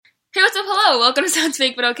What's up? Hello. Welcome to Sounds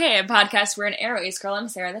Fake But Okay, a podcast where an Aries girl, I'm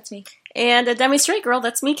Sarah, that's me, and a demi-straight girl,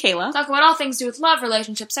 that's me, Kayla, talk about all things to do with love,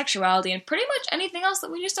 relationships, sexuality, and pretty much anything else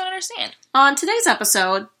that we just don't understand. On today's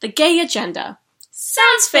episode, the gay agenda.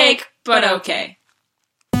 Sounds fake, but okay.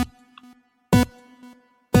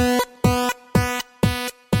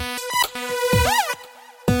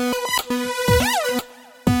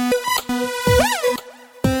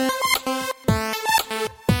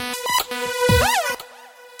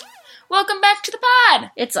 Welcome back to the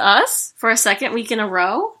pod! It's us, for a second week in a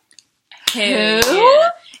row. Who? Yeah.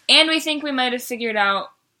 And we think we might have figured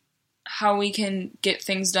out how we can get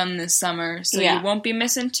things done this summer, so you won't be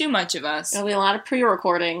missing too much of us. There'll be a lot of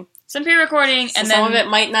pre-recording. Some pre-recording, so and then... some of it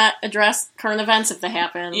might not address current events if they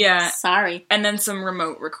happen. Yeah. Sorry. And then some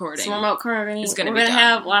remote recording. We're going to done.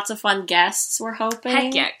 have lots of fun guests, we're hoping.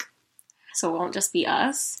 Heck yeah. So it won't just be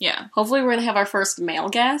us. Yeah. Hopefully we're going to have our first male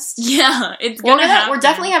guest. Yeah, it's going to happen. We're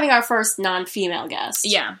definitely having our first non-female guest.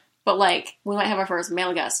 Yeah. But, we might have our first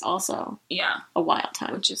male guest also. Yeah. A wild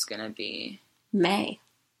time. Which is going to be... May.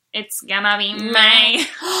 It's gonna be May.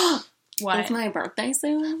 What? It's my birthday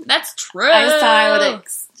soon. That's true. I just thought I would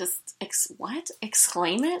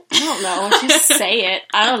exclaim it? I don't know. Just say it.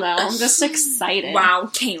 I don't know. I'm just excited. Wow,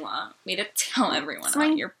 Kayla. Way to tell everyone it's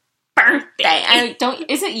about your birthday.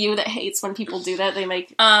 Is it you that hates when people do that? They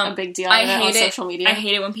make a big deal out of it on social media. I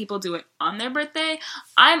hate it when people do it on their birthday.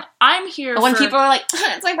 I'm here when people are like,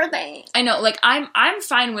 it's my birthday. I know, I'm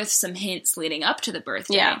fine with some hints leading up to the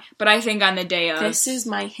birthday. Yeah. But I think on the day of... This is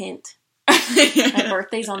my hint. My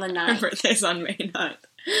birthday's on the 9th. My birthday's on May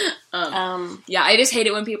 9th. Yeah, I just hate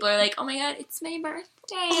it when people are like, oh my god, it's my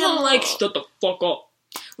birthday. I'm like, shut the fuck up.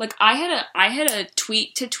 I had a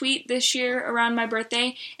tweet to tweet this year around my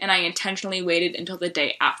birthday, and I intentionally waited until the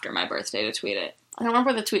day after my birthday to tweet it. I don't remember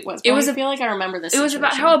what the tweet was. But I feel like I remember this. It was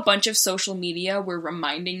about how a bunch of social media were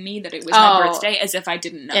reminding me that it was my birthday, as if I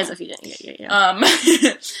didn't know. As if you didn't. Yeah.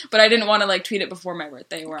 But I didn't want to tweet it before my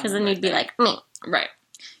birthday. Because then you'd be like, me. Right.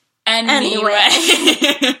 Anyway.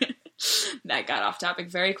 That got off topic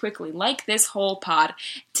very quickly, like this whole pod.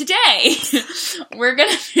 Today, we're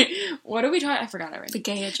gonna... What are we talking... I forgot already. The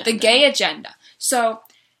gay agenda. The gay agenda. So,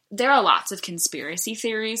 there are lots of conspiracy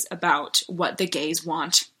theories about what the gays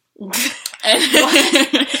want.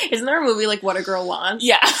 Isn't there a movie like What a Girl Wants?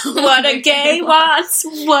 Yeah. What a gay wants,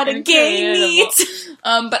 what a gay needs.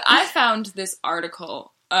 But I found this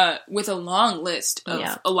article... with a long list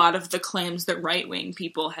of a lot of the claims that right-wing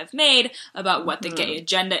people have made about what the gay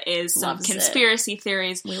agenda is, some conspiracy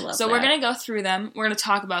theories. So we're going to go through them, we're going to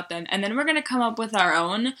talk about them, and then we're going to come up with our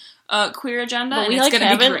own queer agenda, but and it's going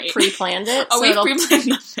to be great. Pre-planned it. We've pre-planned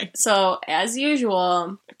nothing. So, as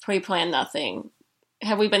usual, pre-planned nothing.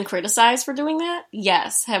 Have we been criticized for doing that?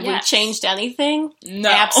 Yes. Have we changed anything? No.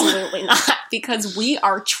 Absolutely not. Because we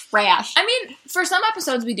are trash. I mean, for some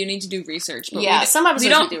episodes we do need to do research. But some episodes we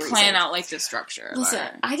don't do plan research. out the structure. Listen,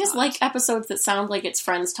 I just like episodes that sound like it's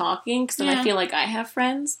friends talking, because then I feel like I have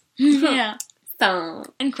friends. Yeah. So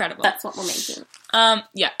incredible. That's what we're making.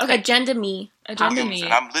 Yeah. Okay. Agenda me. Agenda me.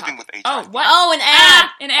 And I'm living with HIV. Oh, what? Oh, an ad!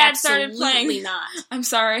 An ad started playing. Absolutely not. I'm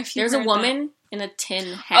sorry if you There's heard a woman in a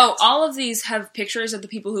tin hat. Oh, all of these have pictures of the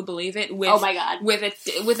people who believe it with, oh my god, with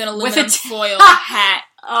an aluminum foil hat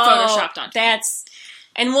photoshopped on.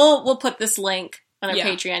 And we'll put this link on our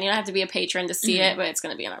Patreon. You don't have to be a patron to see it, but it's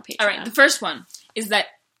going to be on our Patreon. All right, the first one is that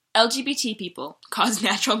LGBT people cause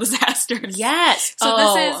natural disasters. Yes.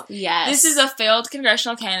 This is a failed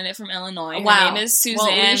congressional candidate from Illinois. Her name is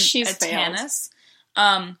Suzanne Atanas.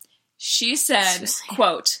 She said,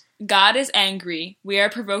 quote, "God is angry. We are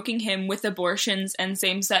provoking him with abortions and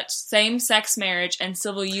same-sex marriage and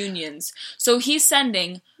civil unions. So he's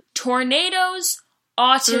sending tornadoes,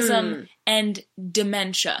 autism, and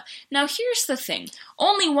dementia." Now, here's the thing.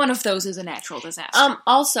 Only one of those is a natural disaster.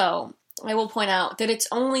 Also, I will point out that it's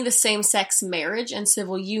only the same-sex marriage and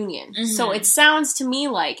civil union. Mm-hmm. So it sounds to me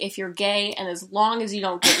like if you're gay and as long as you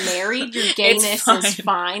don't get married, your gayness is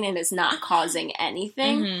fine and is not causing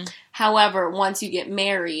anything. Mm-hmm. However, once you get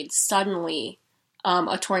married, suddenly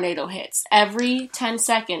a tornado hits. Every 10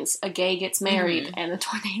 seconds, a gay gets married and a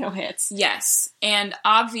tornado hits. Yes. And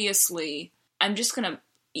obviously, I'm just going to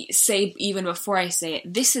say, even before I say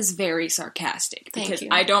it, this is very sarcastic. Because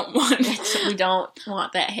I don't want... We don't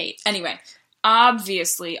want that hate. Anyway,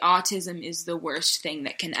 obviously, autism is the worst thing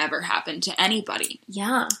that can ever happen to anybody.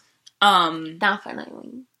 Yeah.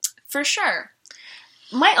 Definitely. For sure.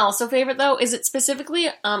 My also favorite, though, is it specifically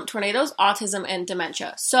tornadoes, autism, and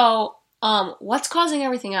dementia. So, what's causing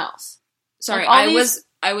everything else? Sorry,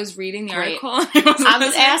 I was reading the article. I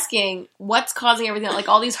was asking, what's causing everything else? Like,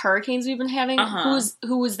 all these hurricanes we've been having?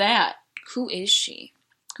 Who was that? Who is she?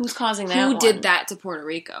 Who's causing that? Who did that to Puerto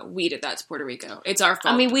Rico? We did that to Puerto Rico. It's our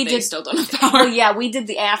fault. I mean, they still don't have power. Well, yeah, we did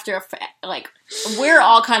the after effect. Like, we're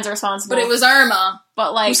all kinds of responsible. But it was Irma.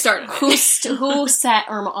 But, like, who started it? who set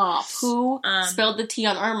Irma off? Who spilled the tea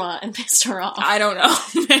on Irma and pissed her off? I don't know,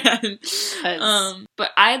 man.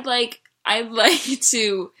 But I'd like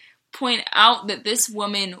to point out that this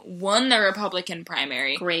woman won the Republican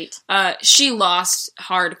primary. Great. She lost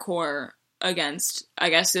hardcore against, I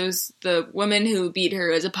guess it was the woman who beat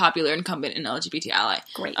her as a popular incumbent and LGBT ally.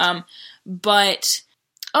 Great. But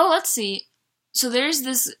let's see. So there's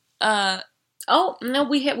this. Oh no,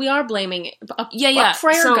 we are blaming it. A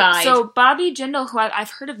prayer guide. So Bobby Jindal, who I've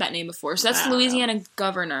heard of that name before. So that's the Louisiana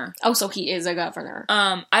governor. Oh, so he is a governor.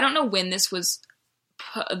 I don't know when this was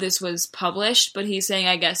published, but he's saying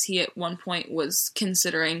I guess he at one point was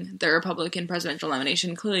considering the Republican presidential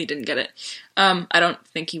nomination. Clearly didn't get it. I don't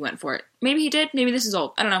think he went for it. Maybe he did. Maybe this is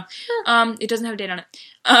old. I don't know. It doesn't have a date on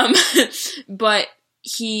it. But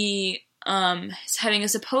he is having a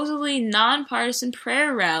supposedly nonpartisan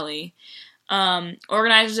prayer rally.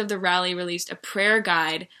 Organizers of the rally released a prayer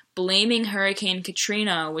guide blaming Hurricane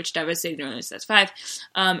Katrina, which devastated New Orleans, that's 5,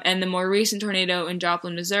 and the more recent tornado in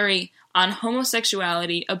Joplin, Missouri, on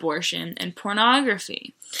homosexuality, abortion, and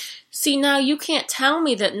pornography. See, now you can't tell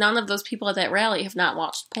me that none of those people at that rally have not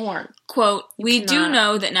watched porn. Quote, we do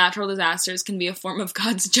know that natural disasters can be a form of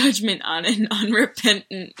God's judgment on an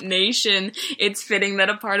unrepentant nation. It's fitting that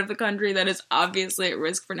a part of the country that is obviously at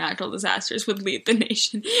risk for natural disasters would lead the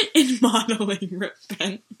nation in modeling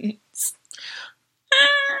repentance.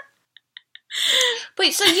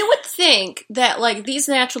 Wait, so you would think that, like, these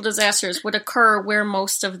natural disasters would occur where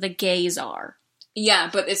most of the gays are. Yeah,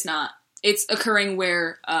 but it's not. It's occurring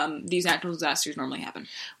where these natural disasters normally happen.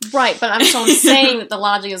 Right, but I'm saying that the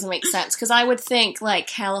logic doesn't make sense. Because I would think, like,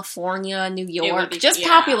 California, New York,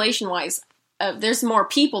 population-wise, there's more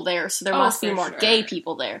people there, so there must be more gay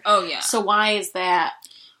people there. Oh, yeah. So why is that?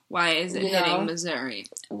 Why is it hitting Missouri?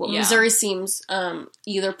 Well, yeah. Missouri seems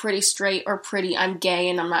either pretty straight or pretty, I'm gay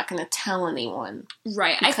and I'm not going to tell anyone.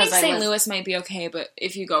 Right. I think St. Louis might be okay, but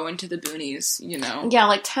if you go into the boonies, you know. Yeah,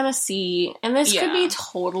 like Tennessee. And this could be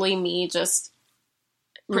totally me just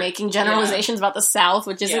making generalizations about the South,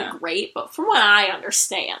 which isn't great, but from what I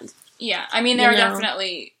understand. Yeah. I mean, there are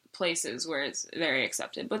definitely places where it's very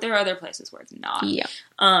accepted, but there are other places where it's not.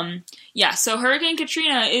 Yeah. So Hurricane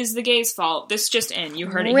Katrina is the gays' fault. This just in. You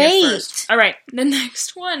heard it here first. All right. The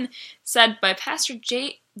next one, said by Pastor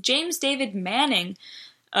James David Manning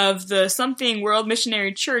of the Something World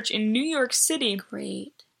Missionary Church in New York City.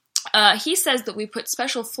 Great. He says that we put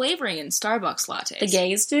special flavoring in Starbucks lattes. The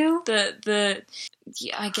gays do?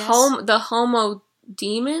 I guess. The homo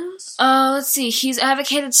demons? Let's see. He's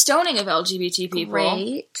advocated stoning of LGBT people.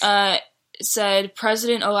 Great. Said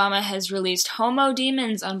President Obama has released homo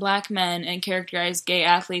demons on black men and characterized gay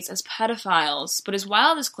athletes as pedophiles. But his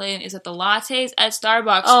wildest claim is that the lattes at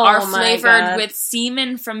Starbucks are flavored with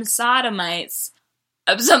semen from sodomites.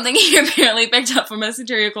 Something he apparently picked up from a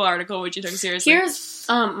satirical article, which he took seriously. Here's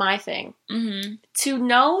my thing. Mm-hmm. To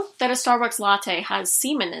know that a Starbucks latte has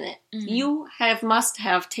semen in it, you must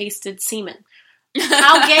have tasted semen.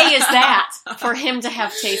 How gay is that for him to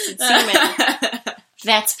have tasted semen?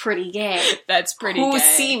 That's pretty gay. That's pretty gay. Whose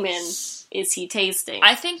semen is he tasting?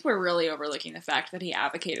 I think we're really overlooking the fact that he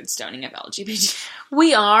advocated stoning of LGBT.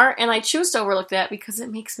 We are, and I choose to overlook that because it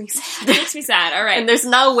makes me sad. It makes me sad, alright. And there's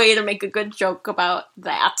no way to make a good joke about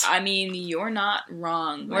that. I mean, you're not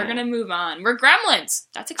wrong. Right. We're gonna move on. We're Gremlins!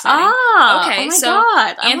 That's exciting. Okay,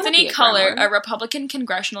 God. Anthony Culler, a Republican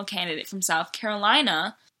congressional candidate from South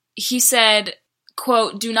Carolina, he said,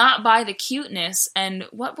 quote, do not buy the cuteness and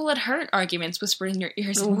what will it hurt arguments whispered in your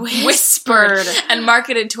ears. Whispered and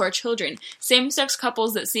marketed to our children. Same-sex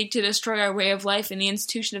couples that seek to destroy our way of life and the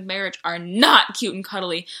institution of marriage are not cute and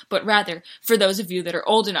cuddly, but rather, for those of you that are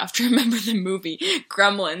old enough to remember the movie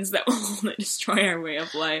Gremlins, that will only destroy our way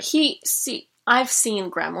of life. I've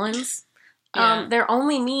seen Gremlins. Yeah. They're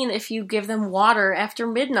only mean if you give them water after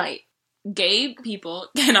midnight. Gay people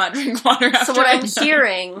cannot drink water after midnight. So what I'm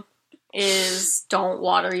hearing is don't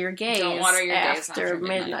water your gays after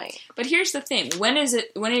midnight. But here's the thing: when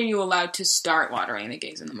are you allowed to start watering the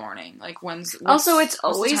gays in the morning? Like it's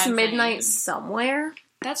always midnight somewhere.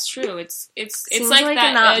 That's true. It's like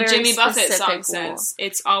that Jimmy Buffett song says.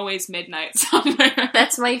 It's always midnight somewhere.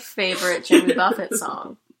 That's my favorite Jimmy Buffett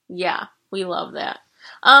song. Yeah, we love that.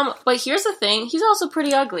 But here's the thing: he's also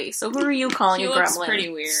pretty ugly. So who are you calling a gremlin? Pretty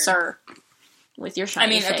weird, sir. with your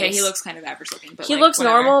shiny face. Okay, he looks kind of average looking, but he looks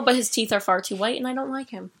normal, but his teeth are far too white, and I don't like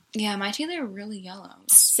him. Yeah, my teeth are really yellow.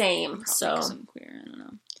 Same. So I'm queer.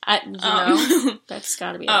 I don't know. That's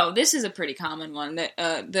got to be. This is a pretty common one that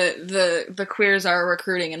the queers are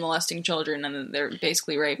recruiting and molesting children, and they're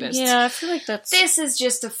basically rapists. Yeah, I feel like that's. This is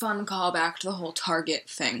just a fun callback to the whole Target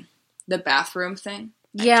thing, the bathroom thing.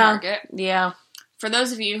 Target. Yeah. For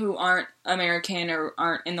those of you who aren't American or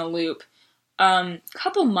aren't in the loop, a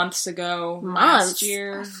couple months ago, last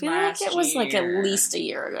year, I feel like it was like at least a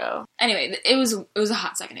year ago. Anyway, it was a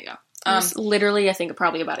hot second ago. It was literally, I think,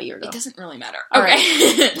 probably about a year ago. It doesn't really matter.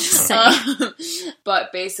 Okay.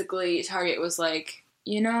 But basically, Target was like,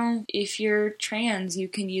 if you're trans, you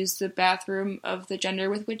can use the bathroom of the gender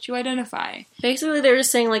with which you identify. Basically, they were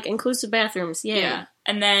just saying, like, inclusive bathrooms. Yay. Yeah.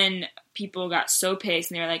 And then people got so pissed,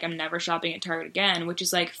 and they were like, I'm never shopping at Target again, which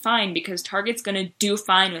is, like, fine, because Target's gonna do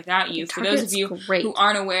fine without you. For those of you who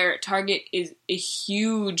aren't aware, Target is a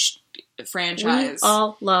huge franchise. We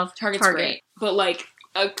all love Target's great. But, like,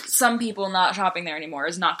 some people not shopping there anymore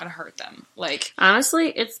is not gonna hurt them. Like, honestly,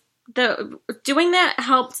 it's doing that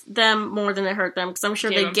helped them more than it hurt them, because I'm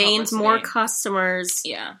sure they gained more customers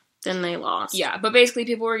than they lost. Yeah, but basically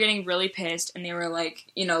people were getting really pissed, and they were like,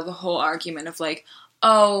 the whole argument of like,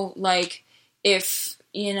 oh, like, if,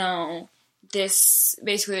 this,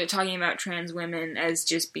 basically they're talking about trans women as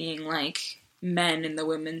just being like men in the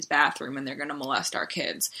women's bathroom, and they're gonna molest our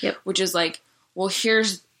kids. Yep. Which is like, well,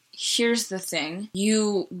 here's the thing.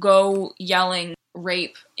 You go yelling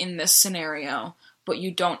rape in this scenario, but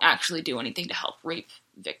you don't actually do anything to help rape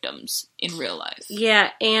victims in real life. Yeah,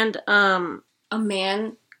 and a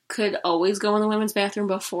man could always go in the women's bathroom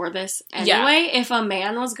before this anyway. Yeah. If a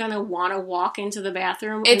man was going to want to walk into the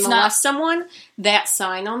bathroom and molest someone, that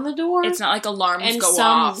sign on the door... It's not like alarms go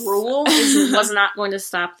off. And some rule was not going to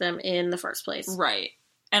stop them in the first place. Right.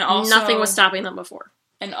 And also... Nothing was stopping them before.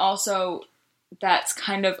 And also, that's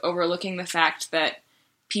kind of overlooking the fact that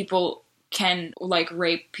people can, like,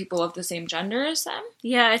 rape people of the same gender as them.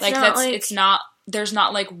 Yeah, it's not there's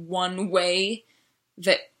not, like, one way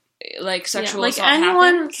that, like, sexual assault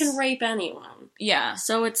anyone happens. Can rape anyone. Yeah.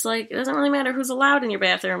 So it's like, it doesn't really matter who's allowed in your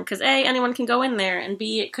bathroom, because A, anyone can go in there, and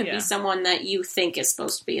B, it could be someone that you think is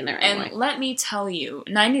supposed to be in there anyway. And let me tell you,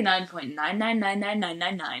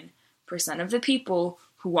 99.99999% of the people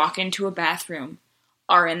who walk into a bathroom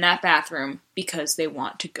are in that bathroom because they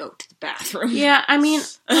want to go to the bathroom. Yeah, I mean,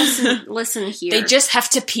 listen here. They just have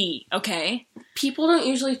to pee, okay? People don't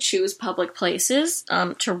usually choose public places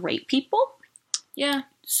to rape people. Yeah.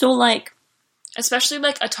 So, like... Especially,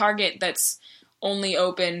 like, a Target that's only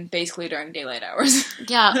open basically during daylight hours.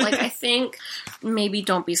 Yeah, like, I think maybe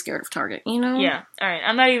don't be scared of Target, Yeah. Alright,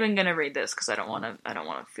 I'm not even gonna read this because I don't want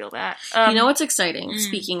to feel that. You know what's exciting?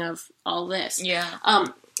 Speaking of all this. Yeah.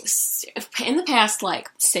 In the past, like,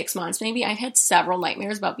 6 months, maybe, I've had several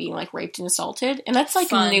nightmares about being, like, raped and assaulted. And that's,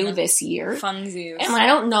 like, new this year. Funsies. And I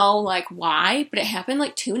don't know, like, why, but it happened,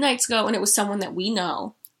 like, 2 nights ago, and it was someone that we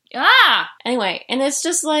know. Ah! Anyway, and it's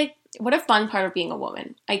just, like, what a fun part of being a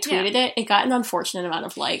woman. I tweeted it. It got an unfortunate amount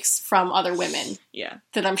of likes from other women. Yeah.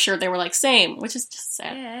 That I'm sure they were, like, same, which is just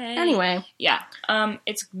sad. Yay. Anyway. Yeah.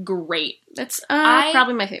 It's great. That's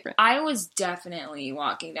probably my favorite. I was definitely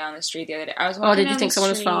walking down the street the other day. I was walking did you think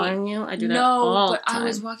someone was following you? I do that all the time. I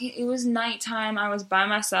was walking. It was nighttime. I was by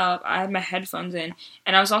myself. I had my headphones in.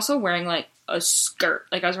 And I was also wearing, like, a skirt.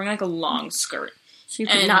 Like, I was wearing, like, a long skirt. So you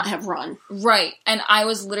could not have run. Right. And I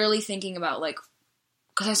was literally thinking about, like,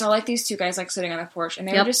 because I saw, like, these 2 guys, like, sitting on the porch, and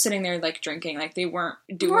they were just sitting there, like, drinking. Like, they weren't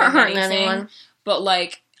doing hurting anything. Anyone. But,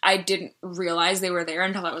 like, I didn't realize they were there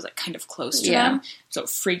until I was, like, kind of close to them. So it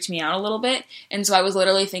freaked me out a little bit. And so I was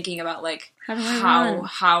literally thinking about, like,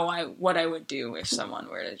 what I would do if someone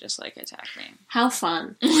were to just, like, attack me. How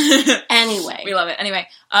fun. Anyway. We love it. Anyway,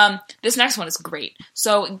 this next one is great.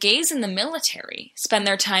 So, gays in the military spend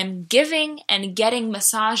their time giving and getting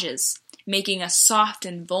massages, making us soft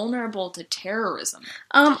and vulnerable to terrorism.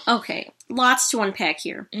 Okay. Lots to unpack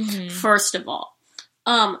here. Mm-hmm. First of all,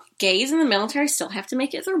 gays in the military still have to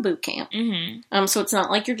make it through boot camp. Mm-hmm. So it's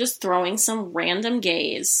not like you're just throwing some random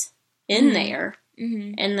gays in there,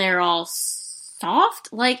 and they're all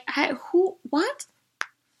soft. Like, what?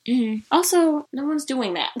 Mm-hmm. Also, no one's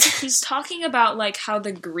doing that. He's talking about, like, how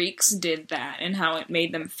the Greeks did that and how it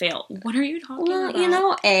made them fail. What are you talking about?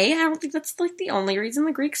 Well, I don't think that's, like, the only reason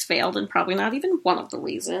the Greeks failed, and probably not even one of the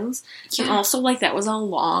reasons. Yeah. And also, like, that was a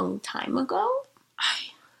long time ago.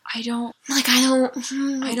 I don't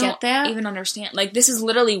get that. Even understand. Like, this is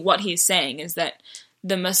literally what he's saying, is that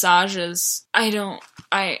the massages, I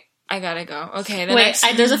I gotta go. Okay,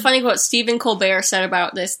 there's a funny quote Stephen Colbert said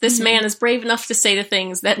about this. This man is brave enough to say the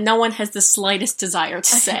things that no one has the slightest desire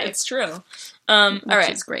to say. It's true. All right.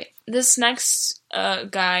 It's great. This next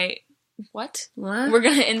guy... What? We're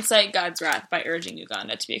going to incite God's wrath by urging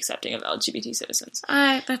Uganda to be accepting of LGBT citizens.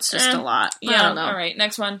 That's just a lot. Yeah, I don't know. All right,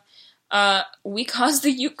 next one. We caused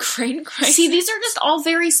the Ukraine crisis. See, these are just all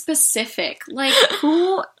very specific. Like,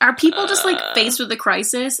 who are people just like faced with the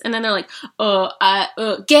crisis and then they're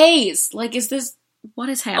like, gays. Like, is this, what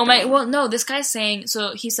is happening? Well, no, this guy's saying,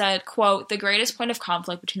 so he said, quote, the greatest point of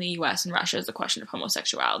conflict between the U.S. and Russia is the question of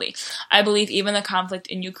homosexuality. I believe even the conflict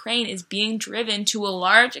in Ukraine is being driven to a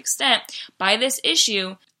large extent by this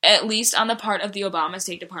issue, at least on the part of the Obama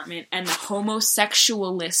State Department and the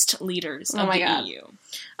homosexualist leaders of the EU.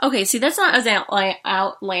 Okay, see, that's not as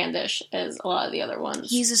outlandish as a lot of the other ones.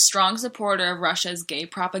 He's a strong supporter of Russia's gay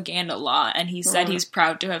propaganda law, and he said he's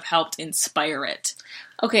proud to have helped inspire it.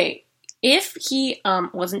 Okay, if he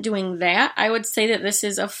wasn't doing that, I would say that this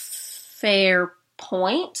is a fair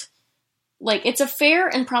point. Like, it's a fair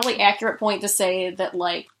and probably accurate point to say that,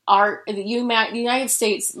 like, the United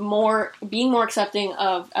States being more accepting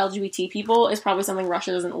of LGBT people is probably something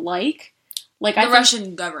Russia doesn't like. Like, the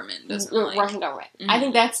Russian government doesn't like. Russian government. Mm-hmm. I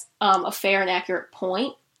think that's a fair and accurate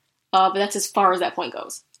point, but that's as far as that point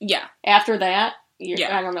goes. Yeah. After that,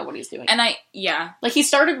 I don't know what he's doing. And like, he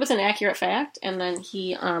started with an accurate fact, and then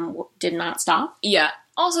he did not stop. Yeah.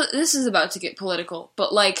 Also, this is about to get political,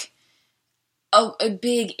 but, like, a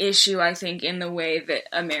big issue, I think, in the way that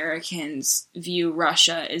Americans view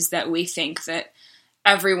Russia is that we think that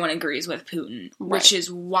everyone agrees with Putin, which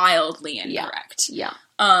is wildly incorrect. Yeah.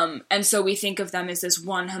 And so we think of them as this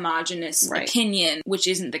one homogenous opinion, which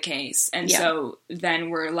isn't the case. And so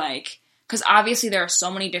then we're like... Because obviously there are so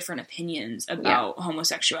many different opinions about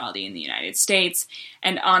homosexuality in the United States,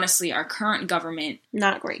 and honestly, our current government...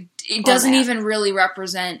 Not great. It doesn't even really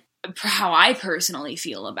represent how I personally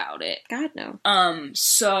feel about it. God, no.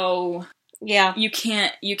 So... Yeah. You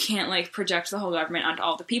can't, like, project the whole government onto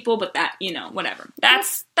all the people, but that, whatever.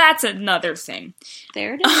 That's another thing.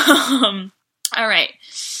 There it is. All right.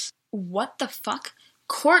 What the fuck?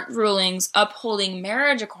 Court rulings upholding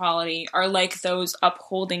marriage equality are like those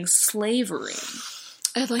upholding slavery.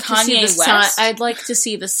 I'd like to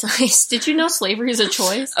see the size. Did you know slavery is a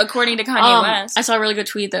choice? According to Kanye West. I saw a really good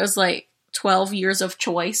tweet that was like, 12 years of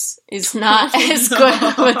choice is not as good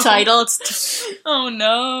of a title. Oh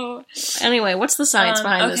no. Anyway, what's the science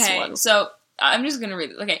behind this one? So, I'm just gonna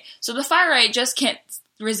read it. Okay, so the far right just can't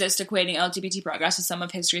resist equating LGBT progress with some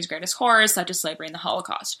of history's greatest horrors, such as slavery and the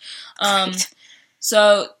Holocaust.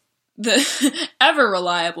 So, the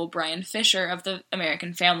ever-reliable Brian Fisher of the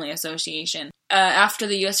American Family Association, after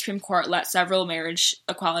the U.S. Supreme Court let several marriage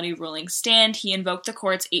equality rulings stand, he invoked the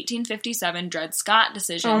court's 1857 Dred Scott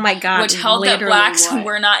decision, which held that blacks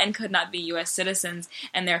were not and could not be U.S. citizens,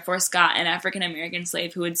 and therefore Scott, an African-American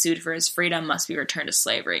slave who had sued for his freedom, must be returned to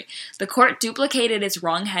slavery. The court duplicated its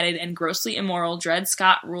wrong-headed and grossly immoral Dred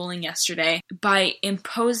Scott ruling yesterday by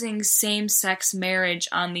imposing same-sex marriage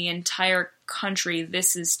on the entire country.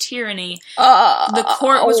 This is tyranny. The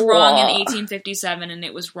court was wrong in 1857, and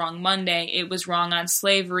it was wrong Monday. It was wrong on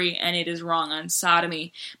slavery, and it is wrong on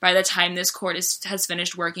sodomy. By the time this court has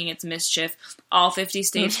finished working its mischief, all 50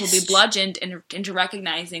 states will be bludgeoned into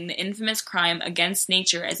recognizing the infamous crime against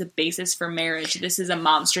nature as a basis for marriage. This is a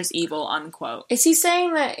monstrous evil, unquote. Is he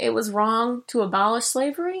saying that it was wrong to abolish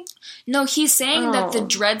slavery? No, he's saying that the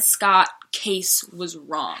Dred Scott case was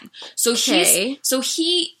wrong. So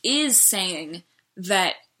he is saying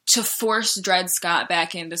that to force Dred Scott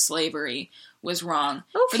back into slavery was wrong.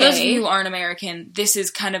 Okay. For those of you who aren't American, this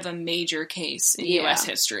is kind of a major case in U.S.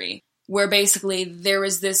 history, where basically there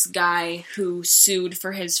was this guy who sued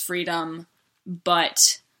for his freedom,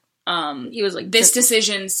 but he was like, this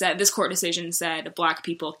court decision said black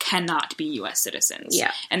people cannot be U.S. citizens.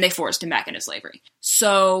 Yeah. And they forced him back into slavery.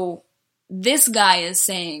 So this guy is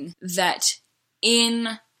saying that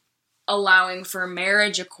in allowing for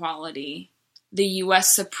marriage equality, the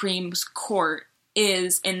U.S. Supreme Court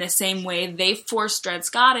is, in the same way they forced Dred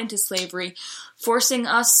Scott into slavery, forcing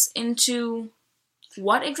us into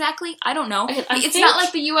what exactly? I don't know. It's not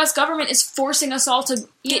like the U.S. government is forcing us all to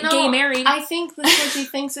get gay married. I think that what he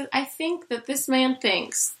thinks is, I think that this man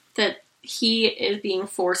thinks that he is being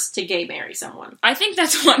forced to gay marry someone. I think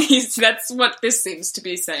that's what this seems to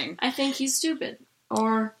be saying. I think he's stupid.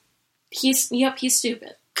 Or he's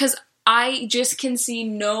stupid. Because I just can see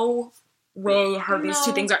no way how these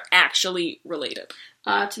two things are actually related.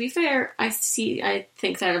 To be fair, I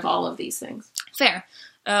think that of all of these things. Fair.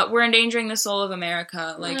 we're endangering the soul of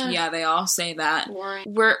America. Like, yeah, they all say that.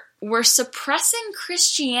 We're suppressing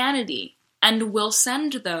Christianity and will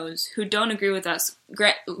send those who don't agree with us.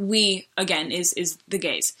 We, again, is the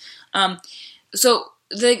gays. So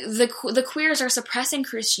the queers are suppressing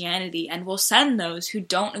Christianity and will send those who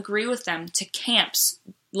don't agree with them to camps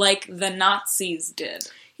like the Nazis did.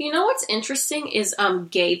 You know what's interesting is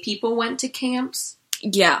gay people went to camps.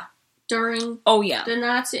 Yeah. During the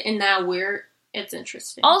Nazi, and now it's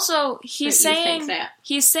interesting. Also, he's saying,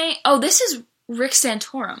 oh, this is Rick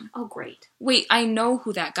Santorum. Oh, great. Wait, I know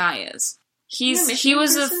who that guy is. He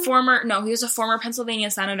was a former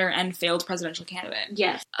Pennsylvania senator and failed presidential candidate.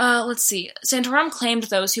 Yes. Let's see. Santorum claimed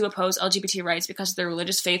those who oppose LGBT rights because of their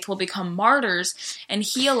religious faith will become martyrs, and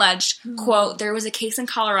he alleged, quote, there was a case in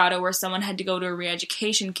Colorado where someone had to go to a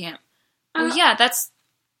re-education camp. Oh, yeah,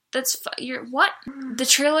 what? The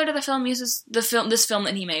trailer to the film uses this film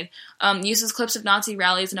that he made, uses clips of Nazi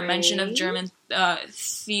rallies and a mention of German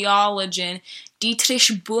theologian Dietrich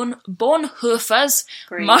Bonhoeffer's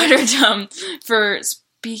martyrdom for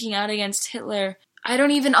speaking out against Hitler. I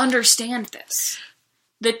don't even understand this.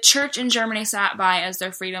 The church in Germany sat by as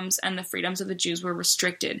their freedoms and the freedoms of the Jews were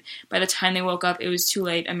restricted. By the time they woke up, it was too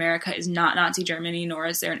late. America is not Nazi Germany, nor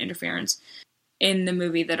is there an interference in the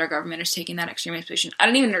movie that our government is taking that extremist position. I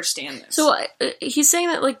don't even understand this. So he's saying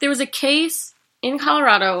that, like, there was a case in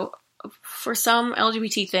Colorado for some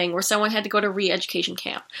LGBT thing where someone had to go to re-education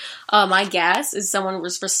camp. My guess is someone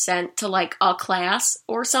was sent to, like, a class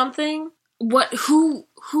or something. Who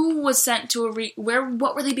was sent to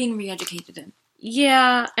what were they being re-educated in?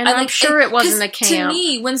 Yeah, and I'm sure it wasn't a camp. To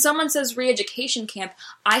me, when someone says re-education camp,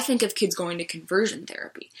 I think of kids going to conversion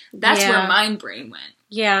therapy. That's where my brain went.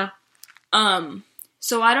 Yeah.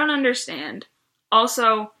 So I don't understand.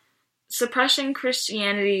 Also, suppressing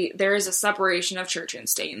Christianity, there is a separation of church and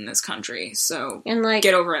state in this country, so and, like,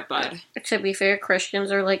 get over it, bud. To be fair,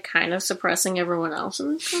 Christians are, like, kind of suppressing everyone else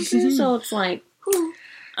in this country, so it's like...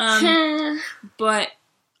 but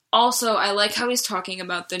also, I like how he's talking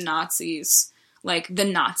about the Nazis, like, the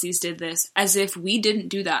Nazis did this, as if we didn't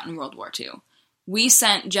do that in World War II. We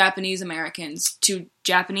sent Japanese Americans to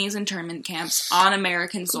Japanese internment camps on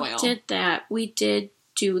American soil. We did that. We did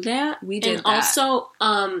do that. We did and that. Also,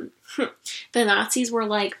 the Nazis were,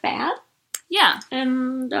 like, bad. Yeah.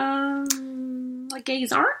 And, like,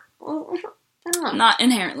 gays aren't? I don't know. Not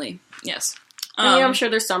inherently, yes. I mean, I'm sure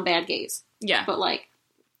there's some bad gays. Yeah. But, like,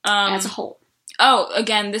 as a whole. Oh,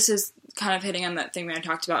 again, this is kind of hitting on that thing that I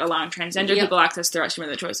talked about, allowing transgender people access to the rest of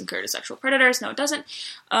their choice and career to sexual predators. No, it doesn't.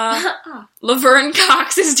 Laverne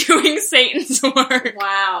Cox is doing Satan's work.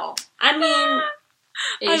 Wow. I mean,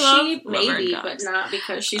 is she? Maybe, but not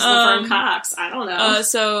because she's Laverne Cox. I don't know.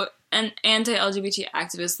 So, an anti-LGBT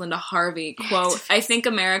activist, Linda Harvey, quote, I think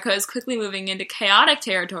America is quickly moving into chaotic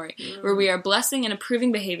territory where we are blessing and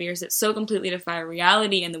approving behaviors that so completely defy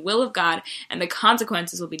reality and the will of God, and the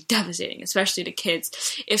consequences will be devastating, especially to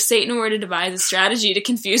kids. If Satan were to devise a strategy to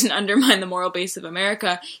confuse and undermine the moral base of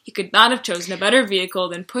America, he could not have chosen a better vehicle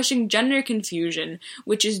than pushing gender confusion,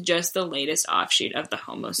 which is just the latest offshoot of the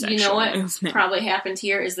homosexual movement. Probably happened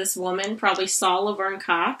here is this woman probably saw Laverne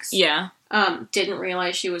Cox. Yeah. Didn't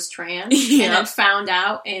realize she was trans, and then found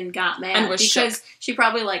out and got mad and was because shook. She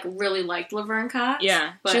probably, like, really liked Laverne Cox.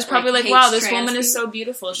 Yeah, but she was probably like, "Wow, this woman is so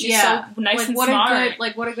beautiful. She's so nice, like, and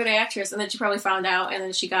smart. What a good actress." And then she probably found out, and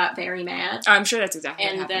then she got very mad. I'm sure that's exactly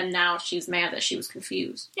what happened. And then now she's mad that she was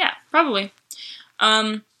confused. Yeah, probably.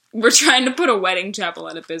 We're trying to put a wedding chapel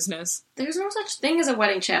out of business. There's no such thing as a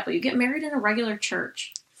wedding chapel. You get married in a regular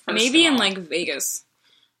church. Maybe in, like, Vegas.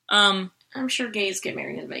 I'm sure gays get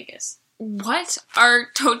married in Vegas. What? Our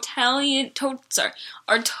totalitarian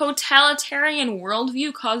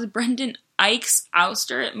worldview caused Brendan Eich's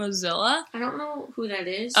ouster at Mozilla? I don't know who that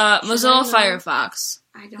is. Mozilla Firefox.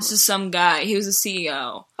 I don't. This is some guy. He was a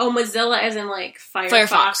CEO. Oh, Mozilla as in, like,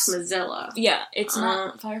 Firefox. Mozilla. Yeah, it's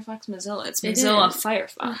not Firefox Mozilla. It's Mozilla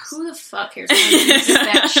Firefox. Who the fuck cares about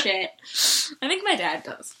that shit? I think my dad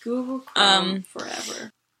does. Google Chrome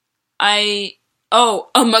forever. A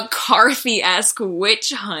McCarthy-esque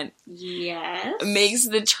witch hunt. Yes. Makes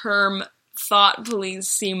the term thought police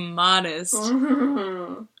seem modest.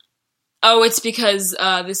 Mm-hmm. Oh, it's because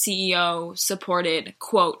the CEO supported,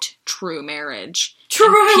 quote, true marriage.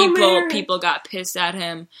 People got pissed at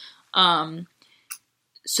him.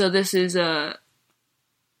 So this is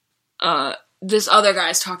this other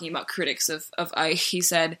guy's talking about critics of Ike. He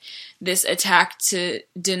said, this attack to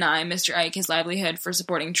deny Mr. Ike his livelihood for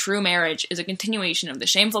supporting true marriage is a continuation of the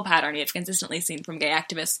shameful pattern you have consistently seen from gay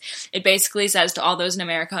activists. It basically says to all those in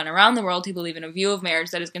America and around the world who believe in a view of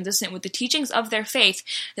marriage that is consistent with the teachings of their faith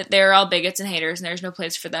that they are all bigots and haters and there's no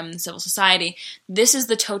place for them in civil society. This is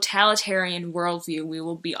the totalitarian worldview we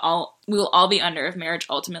will all be under if marriage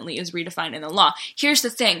ultimately is redefined in the law. Here's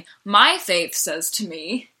the thing. My faith says to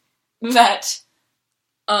me that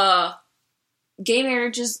gay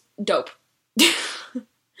marriage is dope.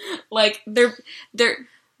 Like, they're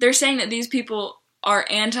saying that these people are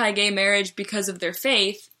anti-gay marriage because of their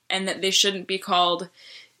faith, and that they shouldn't be called,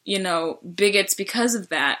 bigots because of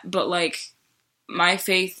that. But, like, my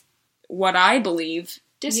faith, what I believe,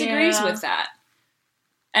 disagrees with that.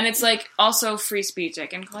 And it's, like, also free speech. I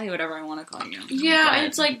can call you whatever I want to call you. Yeah, and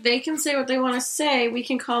it's like, they can say what they want to say. We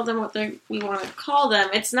can call them what we want to call them.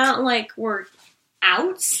 It's not like we're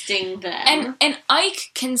ousting them. And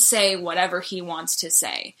Ike can say whatever he wants to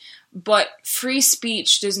say. But free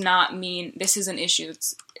speech does not mean... This is an issue.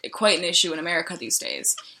 It's quite an issue in America these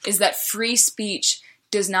days. Is that free speech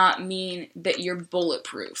does not mean that you're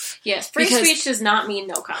bulletproof. Yes, free speech does not mean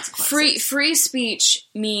no consequences. Free speech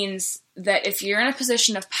means that if you're in a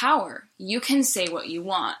position of power, you can say what you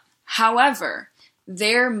want. However,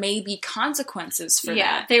 there may be consequences for that.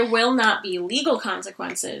 Yeah, there will not be legal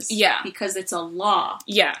consequences. Yeah. Because it's a law.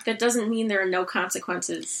 Yeah. That doesn't mean there are no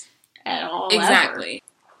consequences at all. Exactly.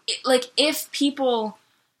 If people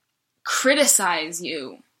criticize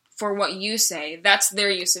you for what you say, that's their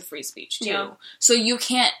use of free speech, too. Yeah. So you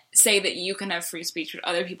can't say that you can have free speech, but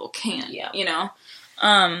other people can't, Yeah.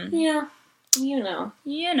 Yeah.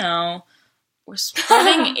 We're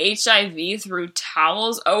spreading HIV through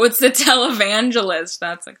towels. Oh, it's the televangelist.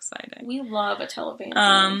 That's exciting. We love a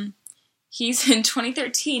televangelist. He's in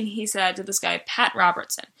 2013, he said to this guy, Pat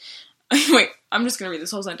Robertson. Wait, I'm just going to read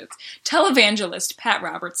this whole sentence. Televangelist Pat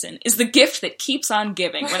Robertson is the gift that keeps on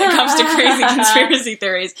giving when it comes to crazy conspiracy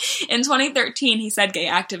theories. In 2013, he said gay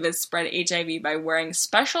activists spread HIV by wearing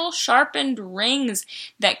special sharpened rings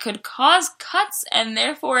that could cause cuts and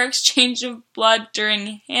therefore exchange of blood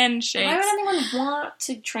during handshakes. Why would anyone want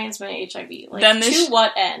to transmit HIV? To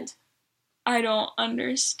what end? I don't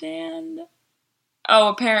understand. Oh,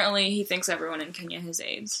 apparently he thinks everyone in Kenya has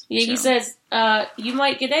AIDS. Yeah, he says, you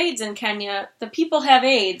might get AIDS in Kenya. The people have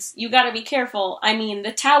AIDS. You gotta be careful. I mean,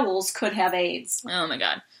 the towels could have AIDS. Oh my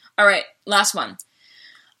god. Alright, last one.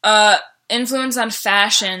 Influence on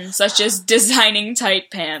fashion, such as designing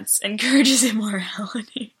tight pants, encourages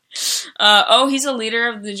immorality. He's a leader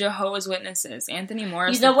of the Jehovah's Witnesses, Anthony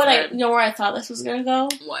Morris. You know where I thought this was gonna go?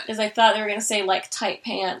 What? Is I thought they were gonna say, like, tight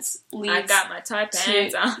pants leads I got my tight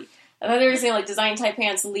pants on. I thought they were saying, like, designing tight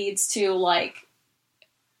pants leads to, like,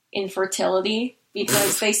 infertility,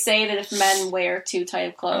 because they say that if men wear too tight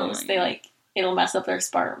of clothes, it'll mess up their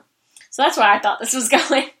sperm. So that's why I thought this was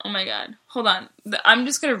going. Oh my god. Hold on. I'm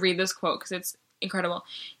just gonna read this quote, because it's incredible.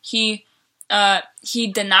 He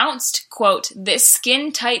denounced, quote, this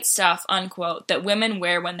skin-tight stuff, unquote, that women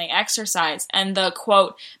wear when they exercise, and the,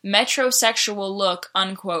 quote, metrosexual look,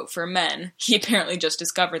 unquote, for men. He apparently just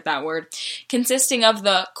discovered that word. Consisting of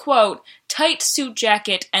the, quote, tight suit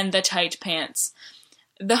jacket and the tight pants.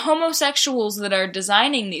 The homosexuals that are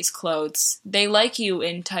designing these clothes, they like you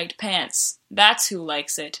in tight pants. That's who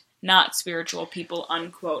likes it, not spiritual people,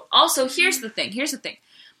 unquote. Also, here's the thing.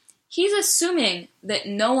 He's assuming that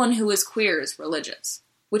no one who is queer is religious,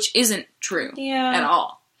 which isn't true at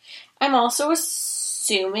all. I'm also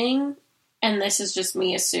assuming, and this is just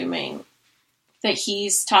me assuming, that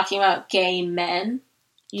he's talking about gay men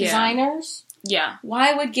designers. Yeah.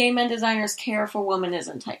 Why would gay men designers care if a woman is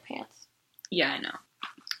in tight pants? Yeah, I know.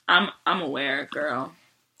 I'm aware, girl.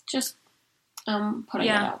 Just putting it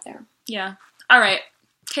out there. Yeah. All right.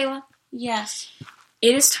 Kayla? Yes.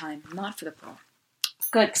 It is time, not for the poll.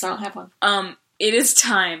 Good, because I don't have one. It is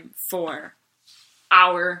time for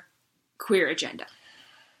our queer agenda.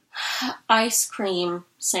 Ice cream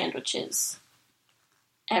sandwiches.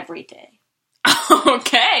 Every day.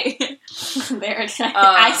 Okay.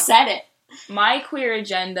 I said it. My queer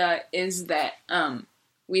agenda is that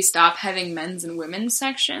we stop having men's and women's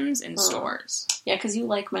sections in stores. Yeah, because you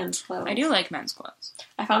like men's clothes. I do like men's clothes.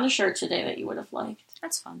 I found a shirt today that you would have liked.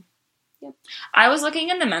 That's fun. Yep. I was looking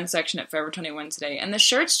in the men's section at Forever 21 today, and the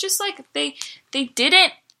shirts just, like, they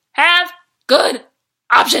didn't have good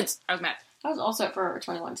options. I was mad. I was also at Forever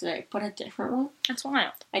 21 today, but a different one. That's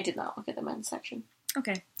wild. I did not look at the men's section.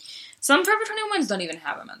 Okay. Some Forever 21s don't even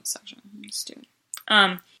have a men's section. It's stupid.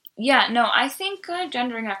 I think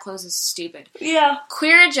gendering our clothes is stupid. Yeah.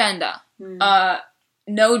 Queer agenda.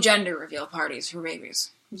 no gender reveal parties for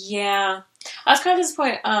babies. Yeah. I was kind of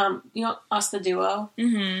disappointed. Us, the duo,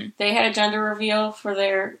 they had a gender reveal for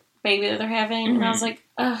their baby that they're having, and I was like,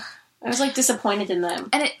 ugh. I was, like, disappointed in them.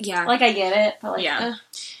 And Like, I get it, but, like, ugh.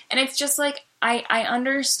 And it's just, like, I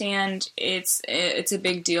understand it's a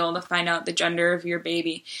big deal to find out the gender of your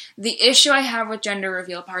baby. The issue I have with gender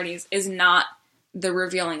reveal parties is not the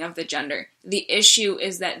revealing of the gender. The issue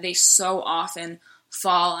is that they so often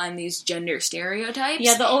fall on these gender stereotypes.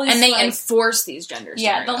 Yeah, and they enforce these gender stereotypes.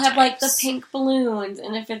 Yeah, they'll have, like, the pink balloons,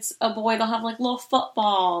 and if it's a boy, they'll have, like, little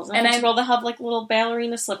footballs, and if it's a girl, they'll have, like, little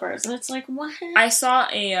ballerina slippers, and it's like, what? I saw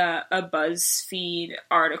a BuzzFeed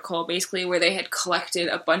article, basically, where they had collected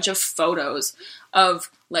a bunch of photos of,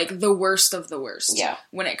 like, the worst of the worst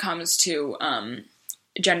when it comes to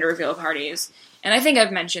gender reveal parties. And I think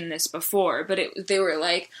I've mentioned this before, but they were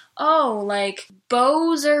like, oh, like,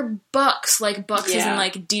 bows or bucks, like, bucks as in,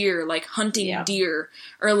 like, deer, like, hunting deer,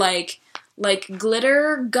 or, like,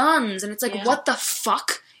 glitter guns, and it's like, what the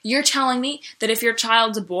fuck? You're telling me that if your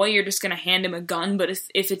child's a boy, you're just gonna hand him a gun, but if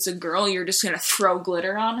it's a girl, you're just gonna throw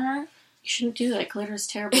glitter on her? You shouldn't do that. Glitter's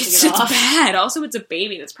terrible to get off. It's bad. Also, it's a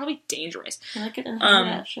baby. That's probably dangerous. I like it in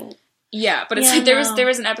that shit. Yeah, but it's like there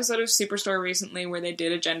was an episode of Superstore recently where they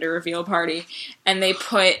did a gender reveal party, and they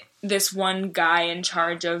put this one guy in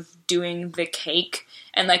charge of doing the cake,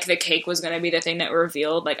 and like the cake was going to be the thing that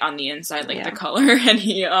revealed like on the inside like the color, and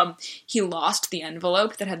he lost the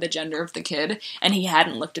envelope that had the gender of the kid, and he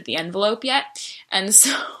hadn't looked at the envelope yet, and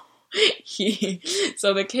so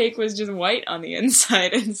the cake was just white on the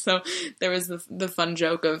inside, and so there was the fun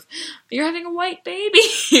joke of, you're having a white baby.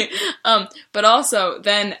 But also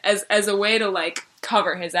then as a way to like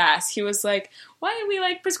cover his ass, he was like, why are we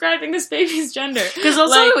like prescribing this baby's gender? Because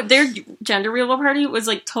also like, their gender reveal party was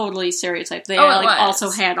like totally stereotyped. They also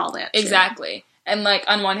had all that shit. Exactly. And like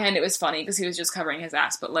on one hand it was funny because he was just covering his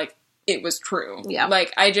ass, but like it was true. Yeah.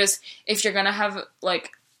 Like if you're gonna have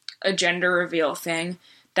like a gender reveal thing,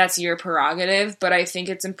 that's your prerogative, but I think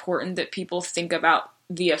it's important that people think about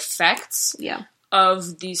the effects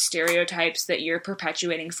of these stereotypes that you're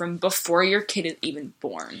perpetuating from before your kid is even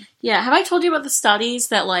born. Yeah, have I told you about the studies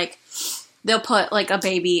that, like, they'll put, like, a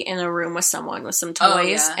baby in a room with someone with some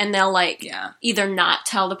toys, and they'll, like, either not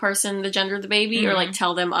tell the person the gender of the baby, or, like,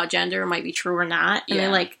 tell them a gender might be true or not, and they,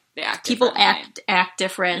 like, people act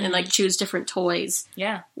different and like choose different toys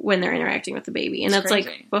when they're interacting with the baby, and that's crazy.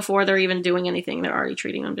 Like before they're even doing anything, they're already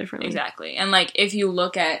treating them differently. Exactly. And like if you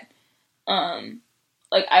look at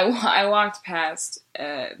like I walked past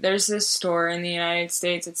there's this store in the United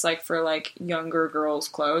States, it's like for like younger girls'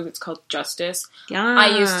 clothes, it's called Justice.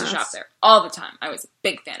 I used to shop there all the time. I was a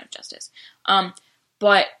big fan of Justice.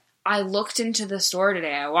 But I looked into the store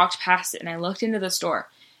today. I walked past it and I looked into the store.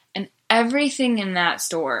 Everything in that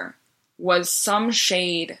store was some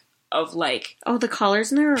shade of, like... Oh, the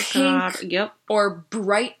colors in there are pink or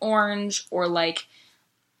bright orange or, like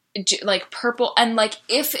purple. And, like,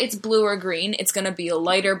 if it's blue or green, it's going to be a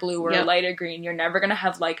lighter blue or a lighter green. You're never going to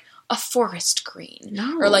have, like, a forest green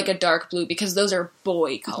or, like, a dark blue because those are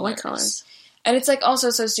boy colors. And it's, like, also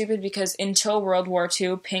so stupid because until World War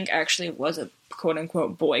II, pink actually was a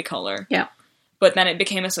quote-unquote boy color. Yeah. But then it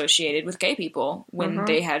became associated with gay people when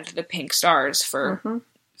they had the pink stars for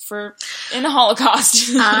in the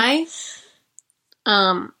Holocaust.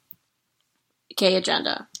 Gay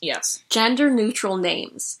agenda. Yes. Gender neutral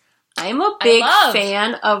names. I'm a big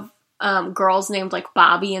fan of girls named like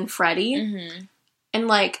Bobby and Freddie. Mm-hmm. And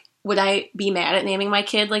like, would I be mad at naming my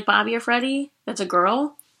kid like Bobby or Freddie? That's a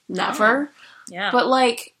girl? Never. Yeah. But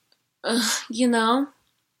like, you know.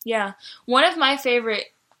 Yeah. One of my favorite.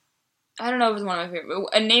 I don't know if it was one of my favorite,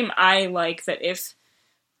 but a name I like that if,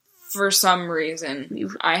 for some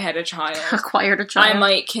reason, I had a child, acquired a child, I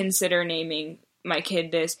might consider naming my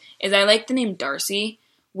kid this, is I like the name Darcy,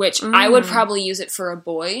 which I would probably use it for a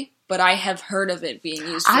boy, but I have heard of it being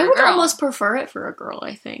used for a girl. I would almost prefer it for a girl,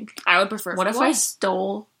 I think. I would prefer it for a boy. What if I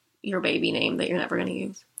stole your baby name that you're never going to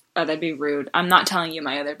use? Oh, that'd be rude. I'm not telling you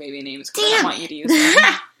my other baby names because I don't want you to use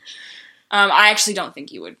them. I actually don't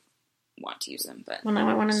think you would want to use them, but well, now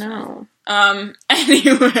I want to know.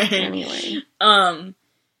 Anyway.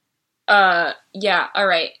 Yeah,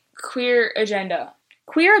 alright. Queer agenda.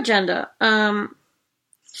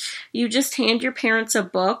 You just hand your parents a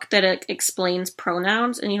book that explains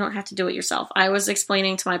pronouns, and you don't have to do it yourself. I was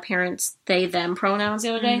explaining to my parents they, them pronouns the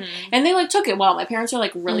other day, and they, like, took it well. My parents are,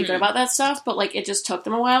 like, really good about that stuff, but, like, it just took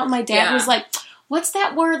them a while, and my dad was like, what's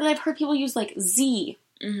that word that I've heard people use, like, Z?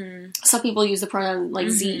 Mm-hmm. Some people use the pronoun, like,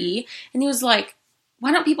 Z-E, and he was like,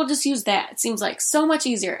 why don't people just use that? It seems like so much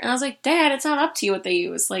easier. And I was like, Dad, it's not up to you what they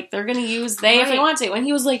use. Like, they're going to use they if they want to. And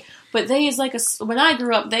he was like, but they is like when I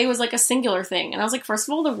grew up, they was like a singular thing. And I was like, first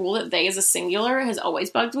of all, the rule that they is a singular has always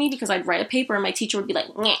bugged me because I'd write a paper and my teacher would be like,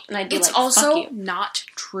 Nyeh, and I'd be it's like, also fuck you. not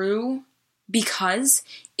true because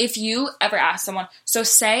if you ever ask someone, so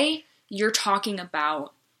say you're talking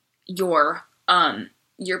about your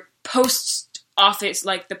post office,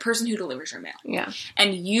 like the person who delivers your mail. Yeah.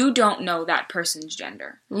 And you don't know that person's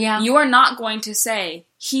gender. Yeah. You are not going to say,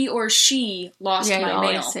 he or she lost my mail.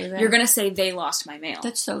 You're going to say, they lost my mail.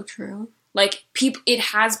 That's so true. Like, it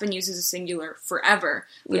has been used as a singular forever,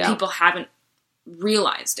 but people haven't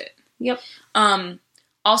realized it. Yep.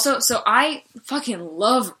 Also, so I fucking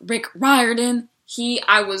love Rick Riordan.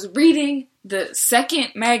 I was reading the second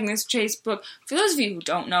Magnus Chase book. For those of you who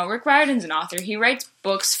don't know, Rick Riordan's an author. He writes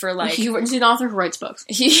books for, like... He's an author who writes books.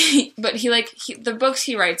 The books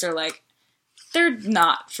he writes are, like, they're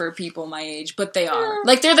not for people my age, but they are. Yeah.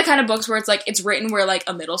 Like, they're the kind of books where it's, like, it's written where, like,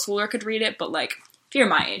 a middle schooler could read it, but, like, if you're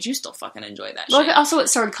my age, you still fucking enjoy that shit. Also, they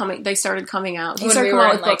started coming out. He started coming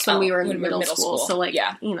out with books when we were in middle school. So, like,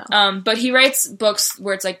 yeah. You know. But he writes books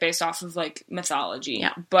where it's, like, based off of, like, mythology.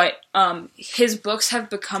 Yeah. But, his books have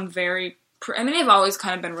become very... they've always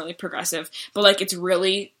kind of been really progressive, but, like, it's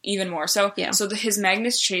really even more so. Yeah. So his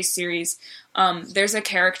Magnus Chase series, there's a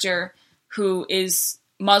character who is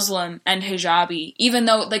Muslim and hijabi, even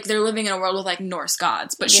though, like, they're living in a world with, like, Norse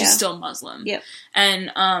gods, but she's still Muslim. Yep.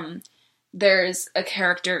 And, there's a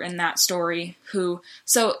character in that story who...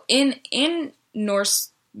 So, in Norse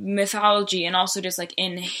mythology, and also just, like,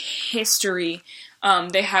 in history...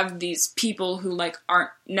 they have these people who, like,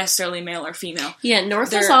 aren't necessarily male or female. Yeah,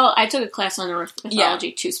 I took a class on Norse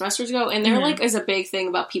mythology 2 semesters ago, and there, like, is a big thing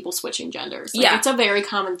about people switching genders. Like, it's a very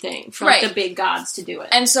common thing for, like, the big gods to do it.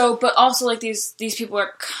 And so, but also, like, these people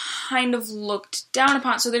are kind of looked down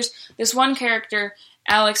upon. So there's this one character,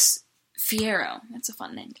 Alex Fierro. That's a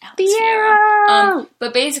fun name, Alex Fierro.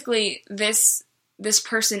 But basically, this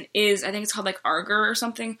person is, I think it's called, like, Arger or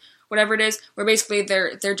something, whatever it is, where basically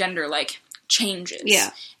their gender, like... changes.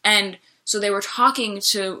 Yeah. And so they were talking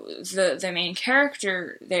to the main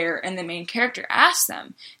character there, and the main character asked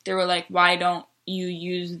them, they were like, why don't you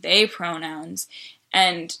use they pronouns?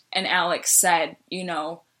 And Alex said, you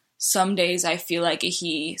know, some days I feel like a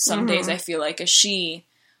he, some days I feel like a she.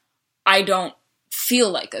 I don't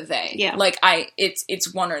feel like a they. Yeah. Like,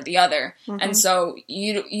 it's one or the other. And so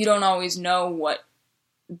you don't always know what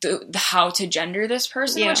how to gender this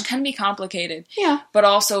person, which can be complicated. Yeah. But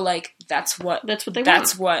also, like, that's what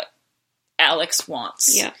Alex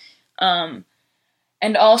wants. Yeah.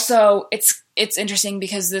 And also, it's interesting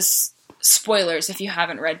because this... Spoilers, if you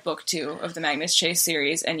haven't read book 2 of the Magnus Chase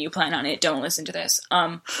series and you plan on it, don't listen to this.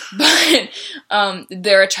 But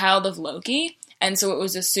they're a child of Loki, and so it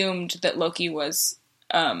was assumed that Loki was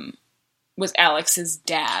Alex's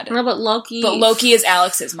dad. No, but Loki is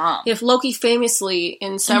Alex's mom. If Loki famously,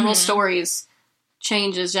 in several stories,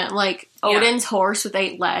 changes, like, Odin's horse with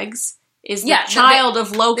 8 legs is the child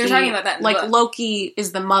of Loki. They're talking about that in the book. Loki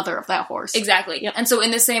is the mother of that horse. Exactly. Yep. And so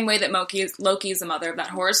in the same way that Loki is the mother of that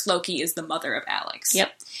horse, Loki is the mother of Alex.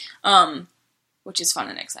 Yep. Which is fun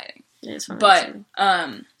and exciting. It is fun and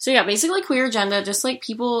exciting. So yeah, basically queer agenda, just like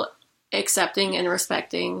people... accepting and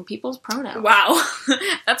respecting people's pronouns. Wow.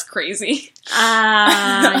 That's crazy.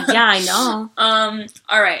 Yeah, I know.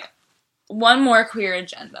 Alright. One more queer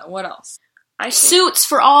agenda. What else? Suits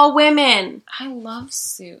for all women. I love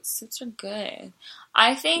suits. Suits are good.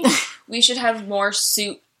 I think we should have more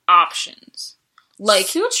suit options. Like,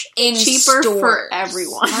 suits in cheaper stores. For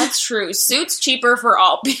everyone. That's true. Suits cheaper for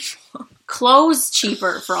all people. Clothes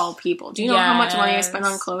cheaper for all people. Do you know how much money I spent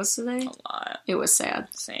on clothes today? A lot. It was sad.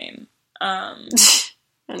 Same.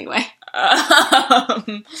 Anyway.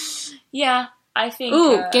 Yeah, I think...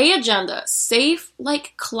 Ooh, gay agenda. Safe,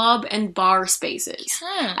 like, club and bar spaces.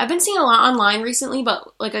 Yeah. I've been seeing a lot online recently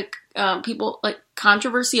about, like, people, like,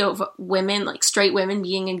 controversy of women, like, straight women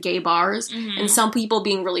being in gay bars, and some people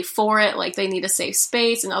being really for it, like, they need a safe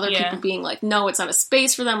space, and other people being like, no, it's not a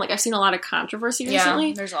space for them. Like, I've seen a lot of controversy recently.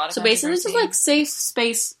 Yeah, there's a lot of controversy. So basically, it's just, like, safe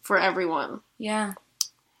space for everyone. Yeah.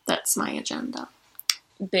 That's my agenda.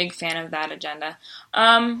 Big fan of that agenda.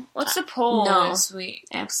 What's the poll this week?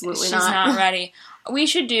 Absolutely She's not. not ready. We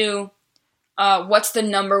should do, what's the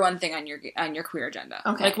number one thing on your queer agenda?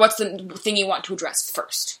 Okay. Like, what's the thing you want to address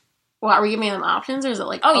first? Well, are we giving them options, or is it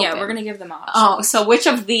like Oh, open? yeah, we're going to give them options. Oh, so which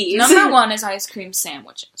of these? Number 1 is ice cream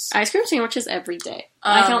sandwiches. Ice cream sandwiches every day.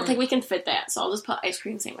 I don't think we can fit that, so I'll just put ice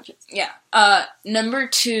cream sandwiches. Yeah. Number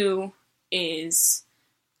 2 is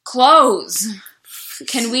clothes.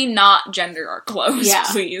 Can we not gender our clothes,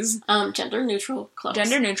 please? Gender neutral clothes.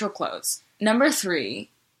 Gender neutral clothes. Number 3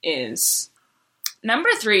 is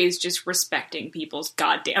just respecting people's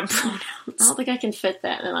goddamn pronouns. I don't think I can fit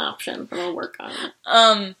that in an option, but I'll work on it.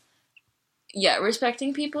 Yeah,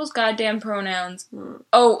 respecting people's goddamn pronouns.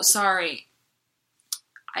 Oh, sorry.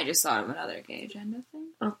 I just thought of another gay agenda thing.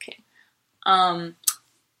 Okay. And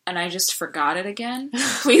I just forgot it again.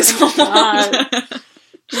 Please hold on.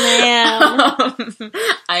 Man.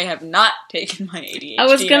 I have not taken my ADHD. I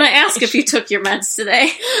was gonna ask if you took your meds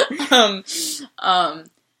today.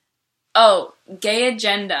 Gay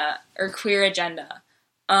agenda or queer agenda.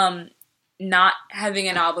 Not having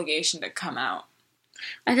an obligation to come out.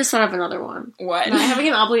 I just thought of another one. What? Not having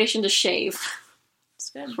an obligation to shave. It's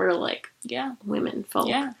good. For women folk.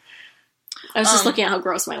 Yeah. I was just looking at how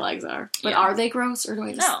gross my legs are. But are they gross, or do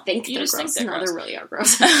I just think they're gross? Think they're gross. They really are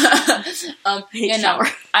gross.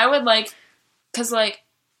 I would because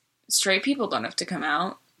straight people don't have to come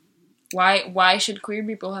out. Why should queer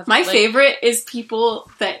people have to? My favorite is people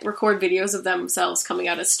that record videos of themselves coming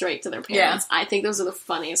out as straight to their parents. Yeah. I think those are the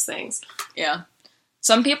funniest things. Yeah.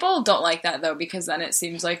 Some people don't like that, though, because then it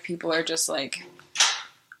seems like people are just, making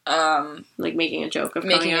a joke of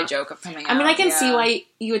coming out. I mean, I can see why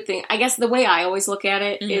you would think... I guess the way I always look at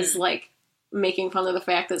it is, making fun of the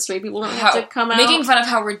fact that straight people don't have to come out. Making fun of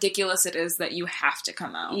how ridiculous it is that you have to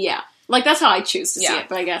come out. Yeah. That's how I choose to see it,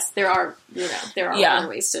 but I guess there are other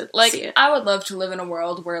ways to see it. I would love to live in a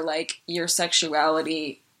world where, your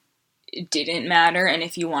sexuality didn't matter, and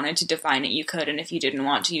if you wanted to define it, you could, and if you didn't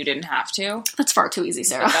want to, you didn't have to. That's far too easy,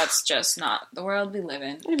 Sarah. But that's just not the world we live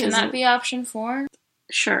in. Can that be option 4?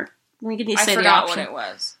 Sure. We can say the option. I forgot what it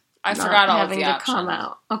was. I forgot all of the options. Having to come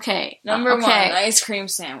out. Okay. Number 1, ice cream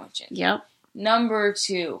sandwiches. Yep. Number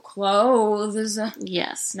 2, clothes.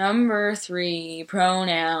 Yes. Number 3,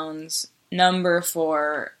 pronouns. Number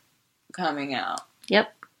 4, coming out.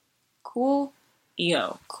 Yep. Cool.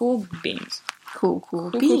 Cool beans.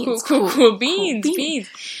 Cool beans. Cool beans.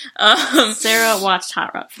 Sarah watched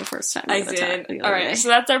Hot Rod for the first time. I did. All right, so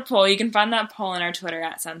that's our poll. You can find that poll on our Twitter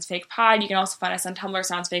at SoundsFakePod. You can also find us on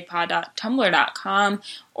Tumblr, soundsfakepod.tumblr.com,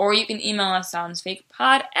 or you can email us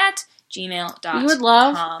soundsfakepod@gmail.com. We would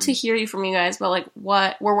love to hear from you guys about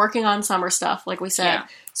what we're working on summer stuff, like we said. Yeah.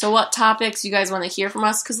 So what topics you guys want to hear from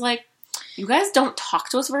us? Because you guys don't talk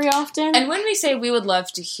to us very often. And when we say we would love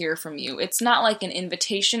to hear from you, it's not like an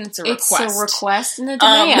invitation, it's a request. It's a request and a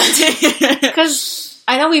demand. Because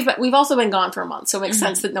I know we've also been gone for a month, so it makes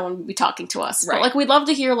sense that no one would be talking to us. Right. But we'd love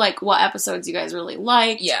to hear what episodes you guys really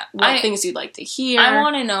liked. Yeah. What things you'd like to hear. I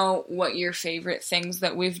want to know what your favorite things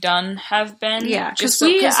that we've done have been. Yeah,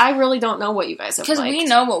 because I really don't know what you guys have liked. Because we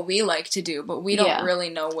know what we like to do, but we don't really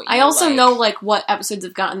know what you I also know what episodes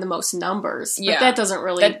have gotten the most numbers, but that doesn't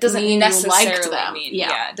really mean necessarily you liked them.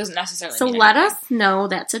 It doesn't necessarily mean let us know.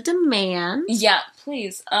 That's a demand. Yeah,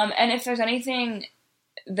 please. And if there's anything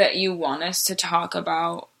that you want us to talk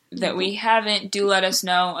about that we haven't, do let us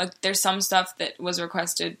know. There's some stuff that was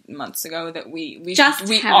requested months ago that we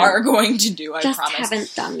are going to do, I promise.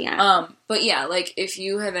 Haven't done yet. But yeah, if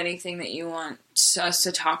you have anything that you want us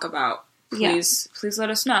to talk about, please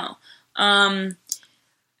let us know.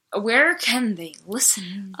 Where can they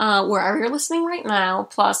listen? Wherever you're listening right now,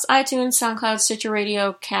 plus iTunes, SoundCloud, Stitcher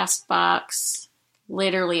Radio, CastBox,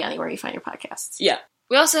 literally anywhere you find your podcasts. Yeah.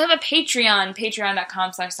 We also have a Patreon,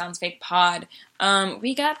 patreon.com/soundsfakepod.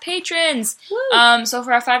 We got patrons. So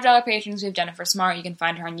for our $5 patrons, we have Jennifer Smart. You can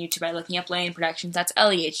find her on YouTube by looking up Lane Productions. That's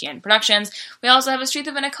LEHEN Productions. We also have Astritha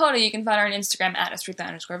Vinakota. You can find her on Instagram at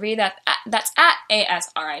Astritha_V. That's at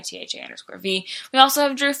ASRITHA_V. We also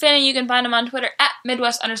have Drew Finney. You can find him on Twitter at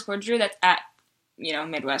Midwest_Drew. That's at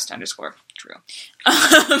Midwest_Drew.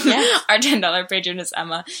 Our $10 patron is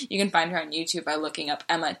Emma. You can find her on YouTube by looking up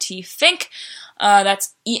Emma T. Fink.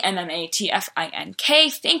 That's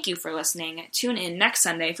EMMATFINK. Thank you for listening. Tune in next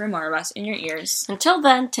Sunday for more of us in your ears. Until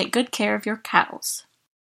then, take good care of your cows.